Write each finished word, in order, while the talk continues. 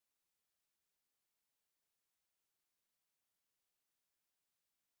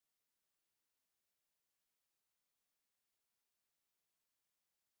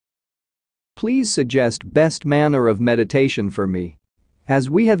Please suggest best manner of meditation for me. As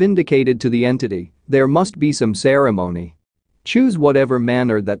we have indicated to the entity, there must be some ceremony. Choose whatever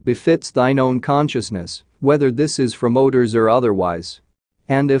manner that befits thine own consciousness, whether this is from odors or otherwise.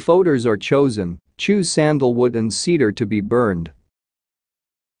 And if odors are chosen, choose sandalwood and cedar to be burned.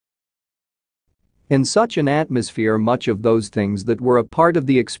 In such an atmosphere, much of those things that were a part of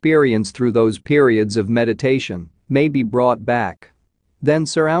the experience through those periods of meditation may be brought back. Then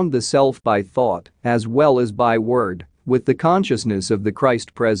surround the self by thought, as well as by word, with the consciousness of the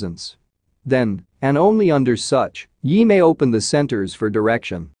Christ presence. Then, and only under such, ye may open the centers for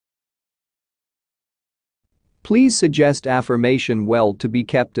direction. Please suggest affirmation well to be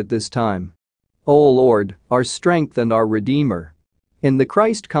kept at this time. O Lord, our strength and our Redeemer. In the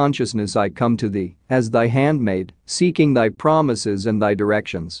Christ consciousness I come to thee, as thy handmaid, seeking thy promises and thy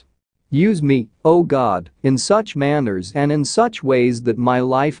directions. Use me, O God, in such manners and in such ways that my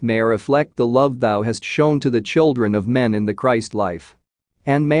life may reflect the love thou hast shown to the children of men in the Christ life.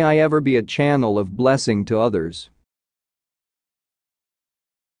 And may I ever be a channel of blessing to others.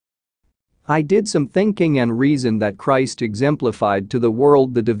 I did some thinking and reasoned that Christ exemplified to the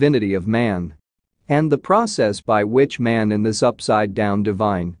world the divinity of man. And the process by which man in this upside-down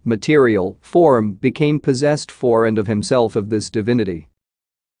divine, material form became possessed for and of himself of this divinity.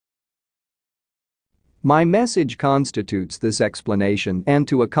 My message constitutes this explanation, and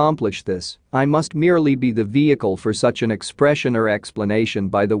to accomplish this, I must merely be the vehicle for such an expression or explanation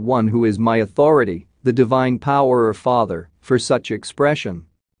by the one who is my authority, the divine power or Father, for such expression.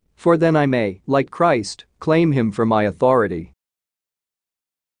 For then I may, like Christ, claim him for my authority.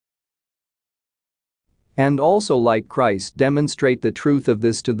 And also like Christ demonstrate the truth of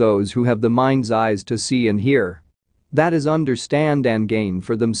this to those who have the mind's eyes to see and hear. That is, understand and gain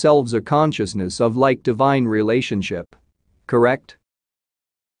for themselves a consciousness of like divine relationship. Correct?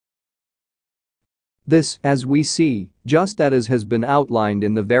 This, as we see, just as has been outlined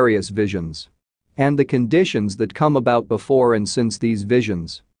in the various visions. And the conditions that come about before and since these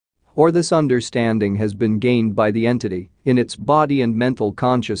visions. Or this understanding has been gained by the entity, in its body and mental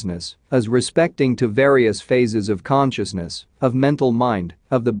consciousness, as respecting to various phases of consciousness, of mental mind,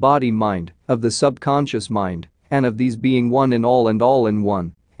 of the body mind, of the subconscious mind, and of these being one in all and all in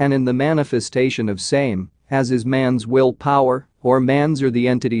one, and in the manifestation of same, as is man's will power, or man's or the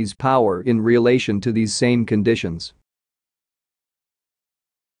entity's power in relation to these same conditions.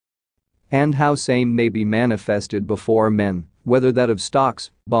 And how same may be manifested before men, whether that of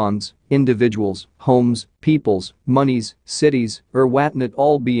stocks, bonds, individuals, homes, peoples, monies, cities, or what not,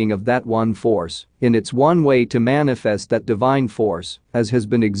 all being of that one force, in its one way to manifest that divine force, as has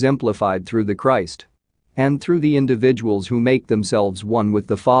been exemplified through the Christ. And through the individuals who make themselves one with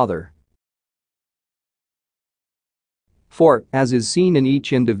the Father. For, as is seen in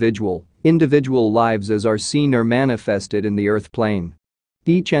each individual lives as are seen or manifested in the earth plane.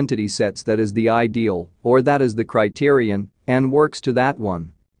 Each entity sets that as the ideal, or that as the criterion, and works to that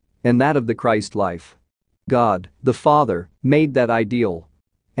one. And that of the Christ life. God, the Father, made that ideal.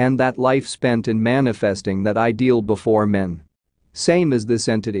 And that life spent in manifesting that ideal before men. Same as this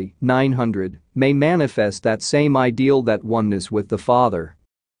entity, 900, may manifest that same ideal, that oneness with the Father.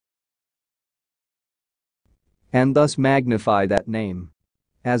 And thus magnify that name.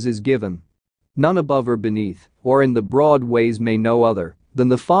 As is given. None above or beneath, or in the broad ways may no other, than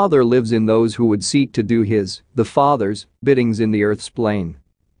the Father lives in those who would seek to do his, the Father's, biddings in the earth's plane.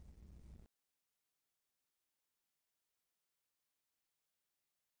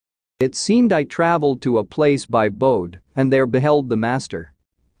 It seemed I traveled to a place by boat, and there beheld the Master.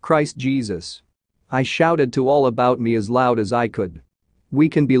 Christ Jesus. I shouted to all about me as loud as I could. We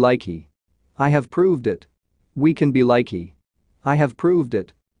can be like he. I have proved it. We can be like he. I have proved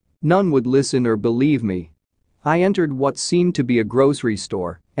it. None would listen or believe me. I entered what seemed to be a grocery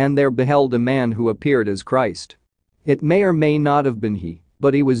store, and there beheld a man who appeared as Christ. It may or may not have been he,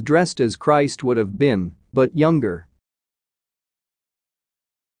 but he was dressed as Christ would have been, but younger.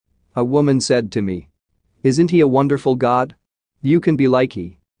 A woman said to me, "Isn't he a wonderful God? You can be like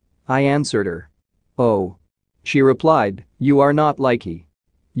he." I answered her, "Oh." She replied, "You are not like he.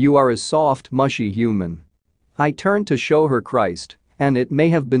 You are a soft, mushy human." I turned to show her Christ, and it may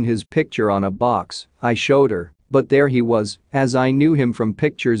have been his picture on a box. I showed her, but there he was, as I knew him from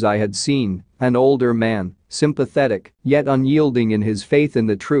pictures I had seen, an older man, sympathetic, yet unyielding in his faith in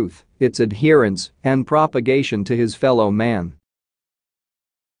the truth, its adherence and propagation to his fellow man.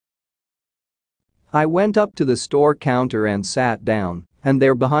 I went up to the store counter and sat down, and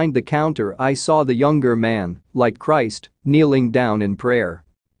there behind the counter I saw the younger man, like Christ, kneeling down in prayer.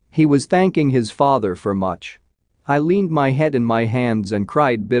 He was thanking his Father for much. I leaned my head in my hands and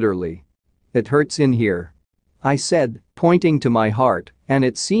cried bitterly. It hurts in here. I said, pointing to my heart, and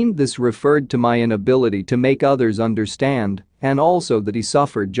it seemed this referred to my inability to make others understand, and also that he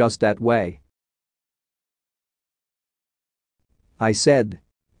suffered just that way. I said,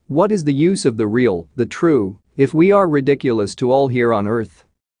 what is the use of the real, the true, if we are ridiculous to all here on earth?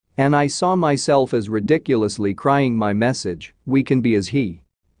 And I saw myself as ridiculously crying my message, we can be as he.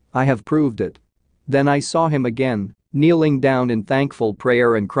 I have proved it. Then I saw him again, kneeling down in thankful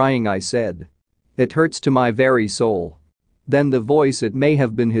prayer and crying. I said, it hurts to my very soul. Then the voice, it may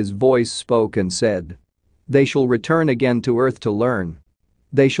have been his voice, spoke and said, they shall return again to earth to learn.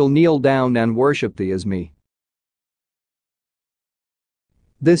 They shall kneel down and worship thee as me.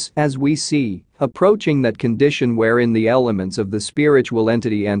 This, as we see, approaching that condition wherein the elements of the spiritual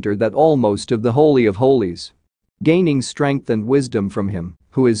entity enter that almost of the Holy of Holies. Gaining strength and wisdom from him,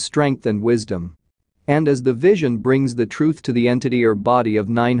 who is strength and wisdom. And as the vision brings the truth to the entity or body of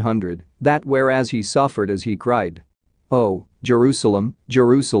 900, that whereas he suffered as he cried, oh, Jerusalem,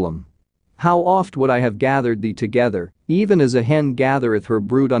 Jerusalem. How oft would I have gathered thee together, even as a hen gathereth her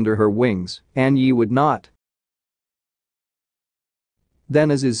brood under her wings, and ye would not. Then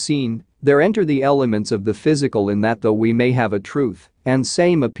as is seen, there enter the elements of the physical in that though we may have a truth, and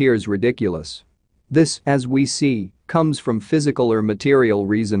same appears ridiculous. This, as we see, comes from physical or material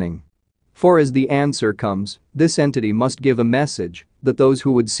reasoning. For as the answer comes, this entity must give a message, that those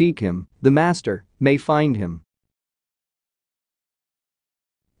who would seek him, the Master, may find him.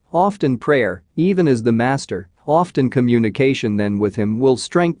 Often prayer, even as the Master, often communication then with him will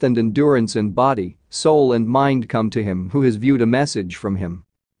strength and endurance in body, soul and mind come to him who has viewed a message from him.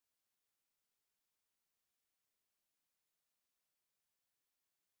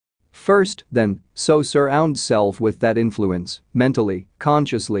 First, then, so surround self with that influence, mentally,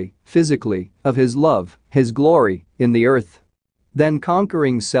 consciously, physically, of his love, his glory, in the earth. Then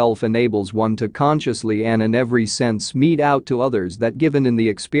conquering self enables one to consciously and in every sense mete out to others that given in the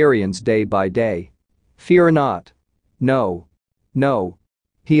experience day by day. Fear not. No. No.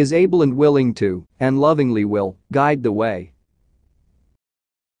 He is able and willing to, and lovingly will, guide the way.